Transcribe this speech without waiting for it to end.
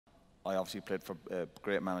I obviously played for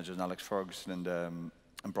great managers, Alex Ferguson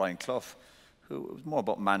and Brian Clough, who it was more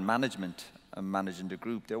about man management and managing the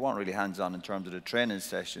group. They weren't really hands-on in terms of the training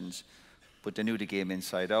sessions, but they knew the game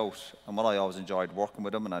inside out. And what I always enjoyed working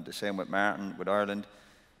with them, and I had the same with Martin, with Ireland,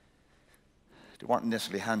 they weren't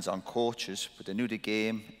necessarily hands-on coaches, but they knew the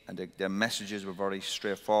game, and their messages were very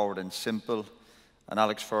straightforward and simple. And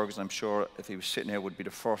Alex Ferguson, I'm sure, if he was sitting here, would be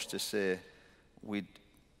the first to say we'd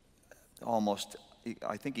almost,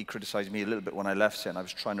 I think he criticised me a little bit when I left, saying I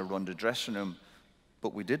was trying to run the dressing room,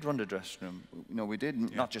 but we did run the dressing room. You know, we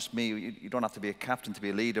did, not just me. You don't have to be a captain to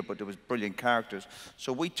be a leader, but there was brilliant characters.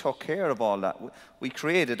 So we took care of all that. We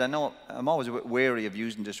created, I know, I'm always a bit wary of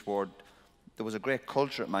using this word, there was a great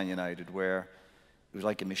culture at Man United where it was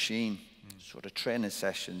like a machine. Sort of training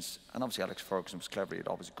sessions, and obviously Alex Ferguson was clever. He had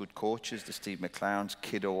always good coaches, the Steve McLarens,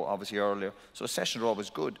 Kiddo, obviously earlier. So the sessions were always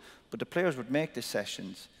good, but the players would make the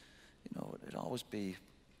sessions. You know, it'd always be,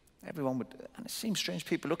 everyone would, and it seems strange.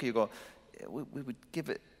 People look at you, go, we would give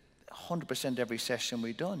it 100% every session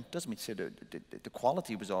we done. Doesn't mean to say the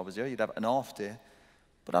quality was always there. You'd have an off day,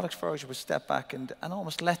 but Alex Ferguson would step back and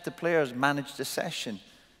almost let the players manage the session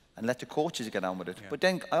and let the coaches get on with it. Yeah. But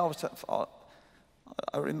then I always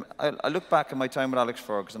I look back at my time with Alex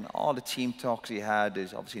Ferguson, all the team talks he had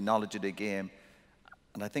is obviously knowledge of the game.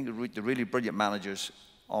 And I think the really brilliant managers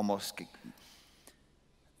almost,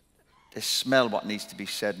 they smell what needs to be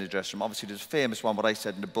said in the dressing room. Obviously there's a famous one, what I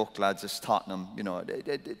said in the book, lads, is Tottenham, you know.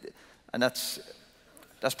 And that's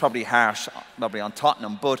probably harsh, probably on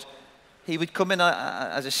Tottenham, but he would come in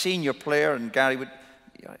as a senior player, and Gary would,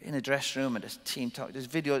 you know, in a dressing room and this team talk, this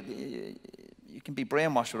video, you can be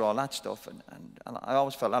brainwashed with all that stuff, and I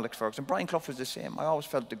always felt Alex Ferguson, Brian Clough was the same. I always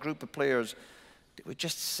felt the group of players, they would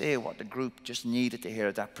just say what the group just needed to hear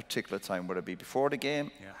at that particular time, whether it be before the game,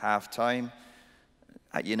 half-time.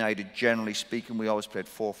 At United, generally speaking, we always played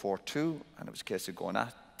 4-4-2, and it was a case of going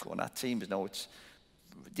at teams. Now it's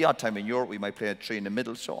the odd time in Europe we might play a 3 in the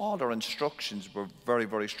middle, so all our instructions were very,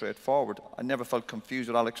 very straightforward. I never felt confused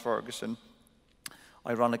with Alex Ferguson.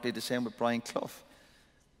 Ironically, the same with Brian Clough.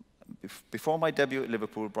 Before my debut at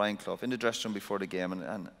Liverpool, Brian Clough, in the dressing room before the game,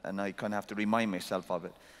 and I kind of have to remind myself of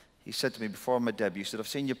it, he said to me before my debut, he said, I've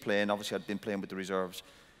seen you playing, obviously I'd been playing with the reserves.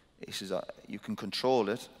 He says, you can control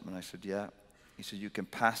it. And I said, yeah. He said, you can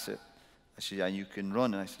pass it. I said, yeah, and you can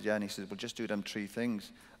run. And I said, yeah. And he said, well, just do them 3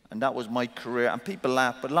 things. And that was my career. And people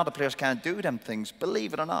laugh, but a lot of players can't do them things,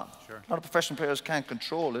 believe it or not. Sure. A lot of professional players can't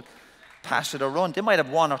control it, pass it or run. They might have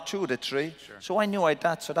 1 or 2 of the 3. Sure. So I knew I had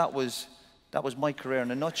that, so that was my career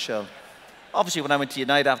in a nutshell. Obviously, when I went to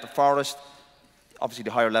United after Forest, obviously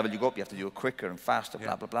the higher level you go up, you have to do it quicker and faster,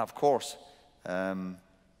 blah, blah, blah, of course.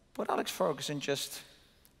 But Alex Ferguson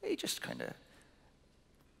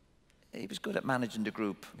he was good at managing the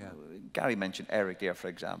group. Yeah. Gary mentioned Eric there, for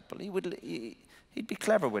example. He'd be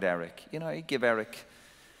clever with Eric. You know, he'd give Eric,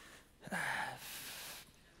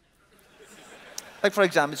 like, for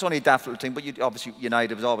example, it's only a daft little thing, but obviously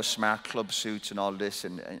United was always smart club suits and all this,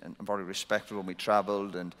 and very respectful when we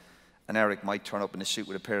travelled, and Eric might turn up in a suit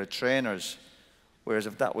with a pair of trainers, whereas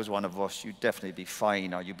if that was one of us, you'd definitely be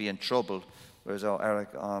fine, or you'd be in trouble. Whereas, oh, Eric,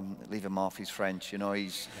 leave him off, he's French, you know,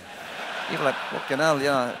 he's like, fucking hell,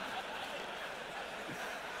 yeah.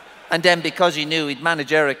 And then because he knew he'd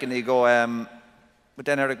manage Eric, and he'd go, but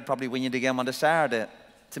then Eric would probably win you the game on the Saturday.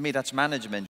 To me, that's management.